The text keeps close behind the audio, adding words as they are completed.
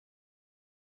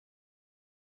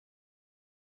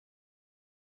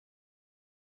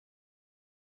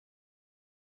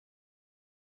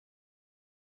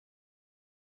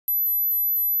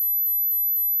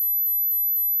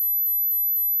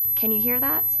Can you hear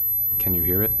that? Can you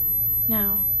hear it?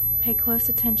 Now, pay close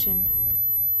attention.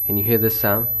 Can you hear this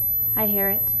sound? I hear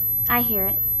it. I hear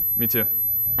it. Me too.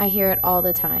 I hear it all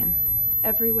the time.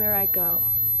 Everywhere I go,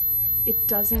 it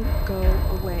doesn't go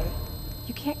away.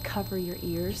 You can't cover your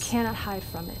ears. You cannot hide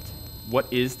from it.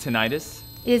 What is tinnitus?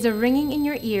 It is a ringing in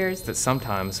your ears. That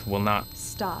sometimes will not.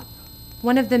 Stop.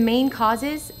 One of the main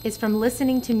causes is from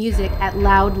listening to music at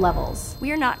loud levels.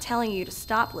 We are not telling you to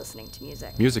stop listening to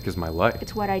music, Music is my life.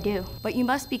 It's what I do. but you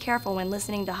must be careful when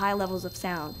listening to high levels of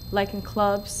sound. Like in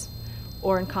clubs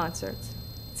or in concerts.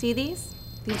 See these?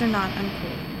 These are not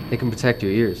uncool. They can protect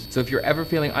your ears. So if you're ever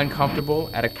feeling uncomfortable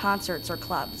at a Concerts or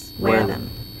clubs. Wear them.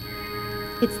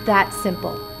 It's that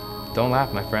simple. don't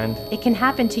laugh, my friend, It can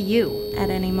happen to you.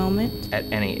 At any moment. at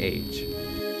any age.